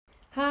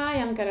Hi,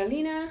 I'm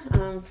Carolina.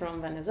 I'm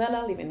from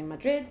Venezuela, living in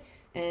Madrid,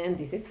 and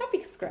this is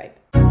Happy Scribe.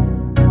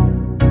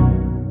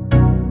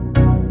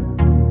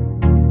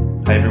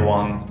 Hi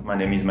everyone, my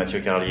name is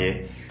Mathieu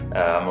Carlier.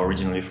 I'm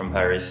originally from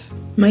Paris.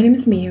 My name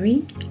is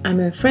Mary. I'm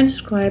a French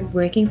scribe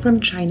working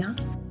from China.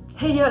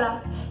 Hey,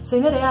 hola,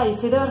 soy Nerea y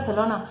soy de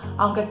Barcelona,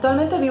 aunque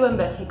actualmente vivo en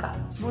Bélgica.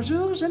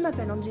 Bonjour, je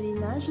m'appelle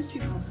Angelina, je suis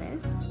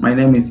française. My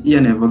name is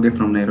Ian Evoge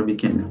from Nairobi,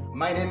 Kenya.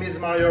 My name is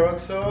Mario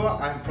Roxo.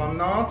 I'm from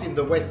Nantes in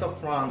the west of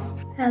France.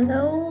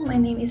 Hello, my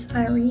name is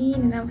Irene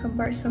and I'm from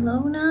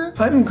Barcelona.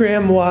 I'm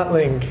Graham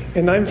Watling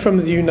and I'm from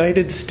the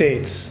United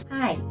States.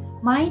 Hi,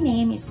 my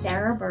name is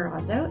Sarah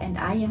Barroso and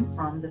I am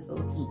from the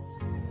Philippines.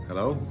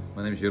 Hello,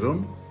 my name is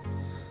Jeroen.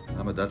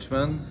 I'm a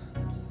Dutchman,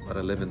 but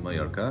I live in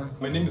Mallorca.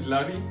 My name is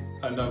Larry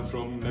and I'm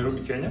from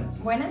Nairobi, Kenya.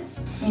 Buenas,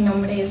 mi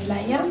nombre es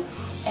Laia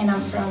and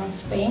I'm from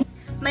Spain.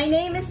 My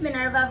name is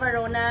Minerva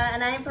Varona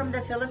and I am from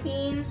the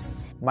Philippines.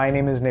 My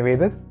name is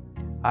Nivedat.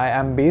 I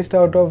am based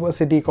out of a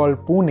city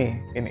called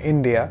Pune in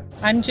India.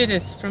 I'm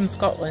Judith from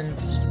Scotland.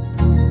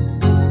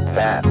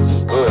 That's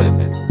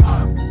good.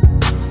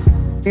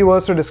 3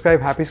 words to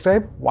describe Happy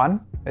Scribe. 1.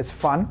 It's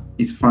fun.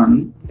 It's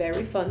fun.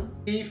 Very fun.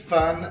 Be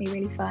fun. Be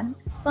really fun.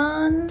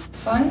 Fun.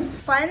 Fun.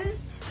 Fun.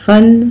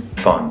 Fun.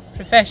 Fun.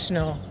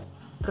 Professional.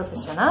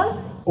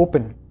 Profesional.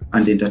 Open.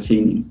 And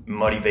entertaining.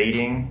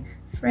 Motivating.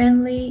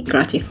 Friendly.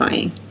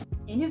 Gratifying.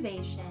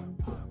 Innovation.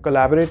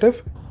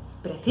 Collaborative.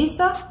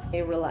 Precisa.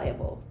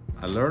 Reliable.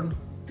 I learn.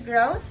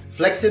 Growth.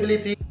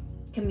 Flexibility.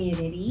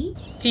 Community.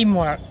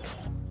 Teamwork.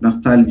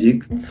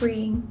 Nostalgic. And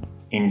freeing.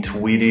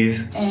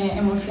 Intuitive.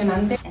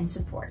 Emocionante. And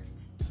support.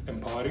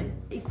 Empowering.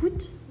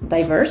 Écoute.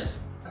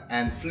 Diverse.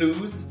 And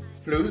flues.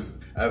 Flues.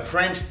 A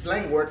French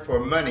slang word for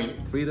money.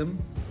 Freedom.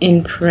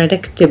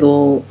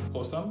 Unpredictable.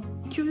 Awesome.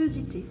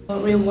 Curiosité.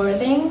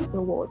 Rewarding.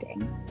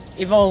 Rewarding.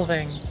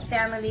 Evolving.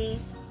 Family.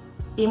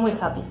 Y muy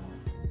happy.